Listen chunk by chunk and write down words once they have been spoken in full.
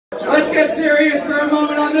get serious for a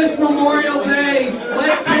moment on this Memorial Day.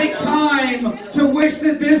 Let's take time to wish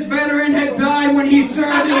that this veteran had died when he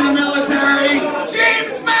served in the military.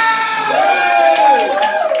 James Mann!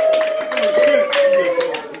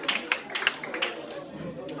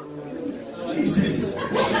 Jesus.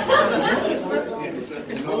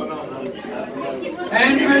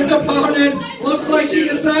 And his opponent looks like she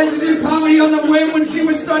decided to do comedy on the whim when she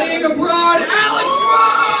was studying abroad. Alex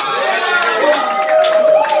CFC!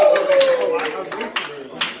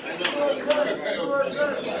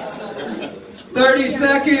 30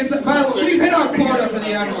 seconds. By the way, we've hit our quota for the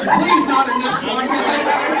N-word. Please not in this one, guys.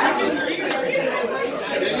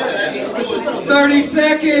 30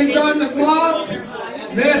 seconds on the clock.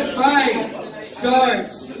 This fight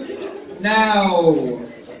starts now.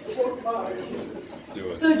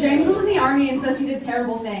 So James was in the Army and says he did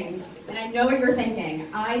terrible things. And I know what you're thinking.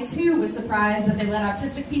 I too was surprised that they let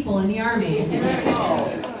autistic people in the Army.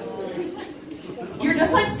 You're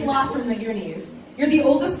just like Sloth from the Goonies. You're the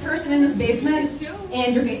oldest person in this basement,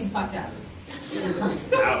 and your face is fucked up.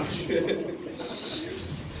 Ouch.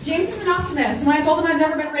 James is an optimist. When I told him I've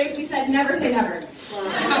never been raped, he said, never say never.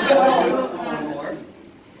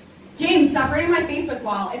 James, stop raiding my Facebook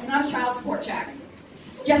wall. It's not a child support check.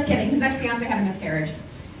 Just kidding. His ex-fiance had a miscarriage.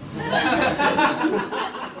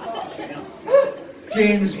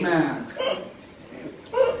 James Mack.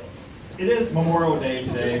 It is Memorial Day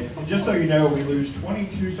today, and just so you know, we lose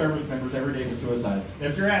 22 service members every day to suicide. And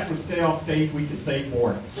if your ass would stay off stage, we could save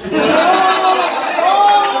more.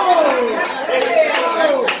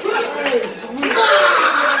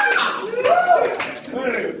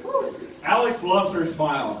 Alex loves her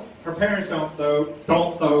smile. Her parents don't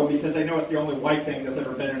though, because they know it's the only white thing that's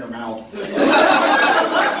ever been in her mouth.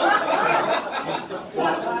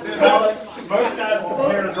 Alex, most guys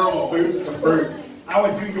compare a girl's boobs to fruit. I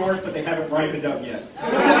would do yours, but they haven't ripened up yet.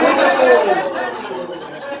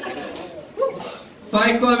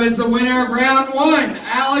 Fight Club is the winner of round 1.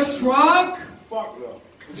 Alex Schrock. Fuck no.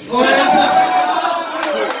 Or is it...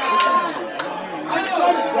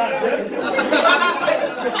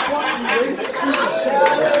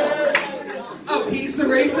 Oh, he's the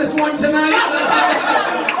racist one tonight?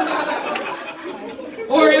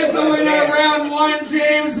 Or is the winner of round 1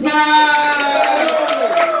 James Mann?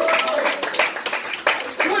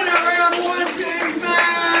 Winner of round 1 James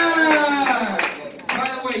Mann! By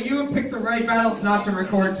the way, you have picked the right battles not to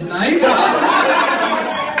record tonight.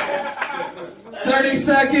 30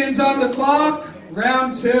 seconds on the clock.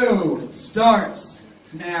 Round 2 starts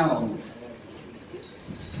now.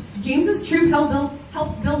 James's troop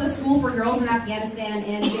helped build a school for girls in Afghanistan,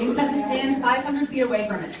 and James had to stand 500 feet away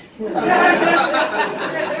from it.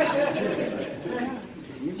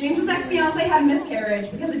 James's ex-fiance had a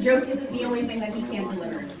miscarriage because a joke isn't the only thing that he can't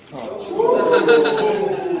deliver.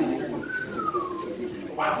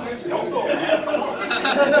 Wow, don't go bad.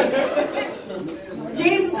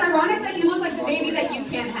 James, it's ironic that you look like the baby that you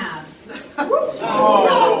can't have.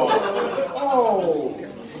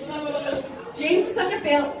 James is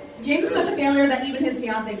such a failure that even his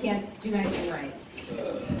fiance can't do anything right.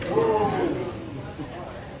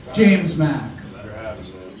 James Mack.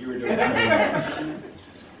 You were doing that.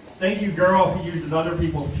 Thank you, girl who uses other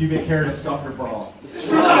people's pubic hair to stuff her bra.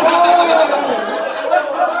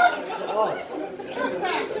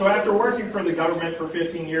 So after working for the government for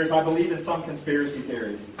 15 years, I believe in some conspiracy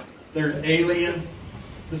theories. There's aliens,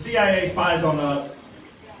 the CIA spies on us,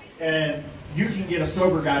 and you can get a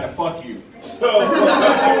sober guy to fuck you. Whoa.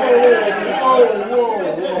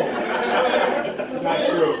 Not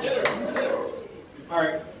true.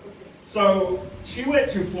 Alright, so she went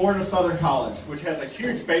to Florida Southern College, which has a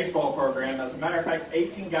huge baseball program. As a matter of fact,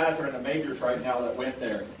 18 guys are in the majors right now that went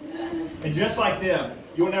there. And just like them,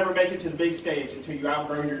 you'll never make it to the big stage until you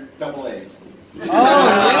outgrow your double A's.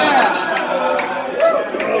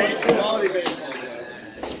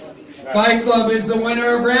 Fight Club is the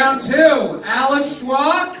winner of round 2. Alex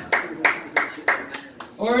Schrock.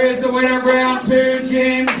 Or is the winner of round 2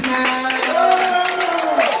 James Mann?